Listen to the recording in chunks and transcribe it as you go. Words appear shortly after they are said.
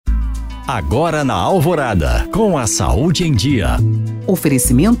Agora na Alvorada, com a Saúde em Dia.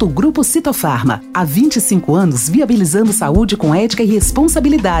 Oferecimento Grupo Citofarma. Há 25 anos viabilizando saúde com ética e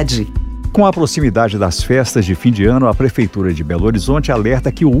responsabilidade. Com a proximidade das festas de fim de ano, a Prefeitura de Belo Horizonte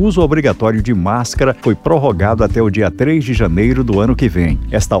alerta que o uso obrigatório de máscara foi prorrogado até o dia 3 de janeiro do ano que vem.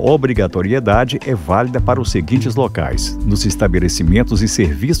 Esta obrigatoriedade é válida para os seguintes locais: nos estabelecimentos e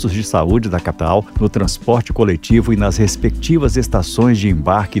serviços de saúde da capital, no transporte coletivo e nas respectivas estações de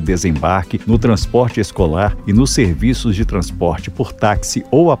embarque e desembarque, no transporte escolar e nos serviços de transporte por táxi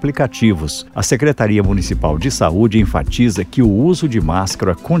ou aplicativos. A Secretaria Municipal de Saúde enfatiza que o uso de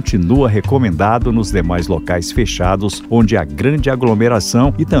máscara continua recomendado nos demais locais fechados, onde há grande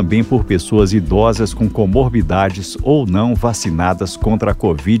aglomeração, e também por pessoas idosas com comorbidades ou não vacinadas contra a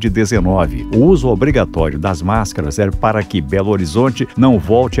Covid-19. O uso obrigatório das máscaras é para que Belo Horizonte não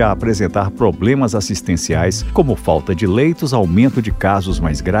volte a apresentar problemas assistenciais, como falta de leitos, aumento de casos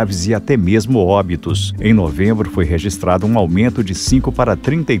mais graves e até mesmo óbitos. Em novembro, foi registrado um aumento de 5% para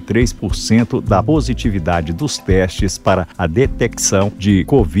 33% da positividade dos testes para a detecção de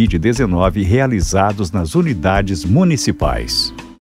Covid-19 realizados nas unidades municipais.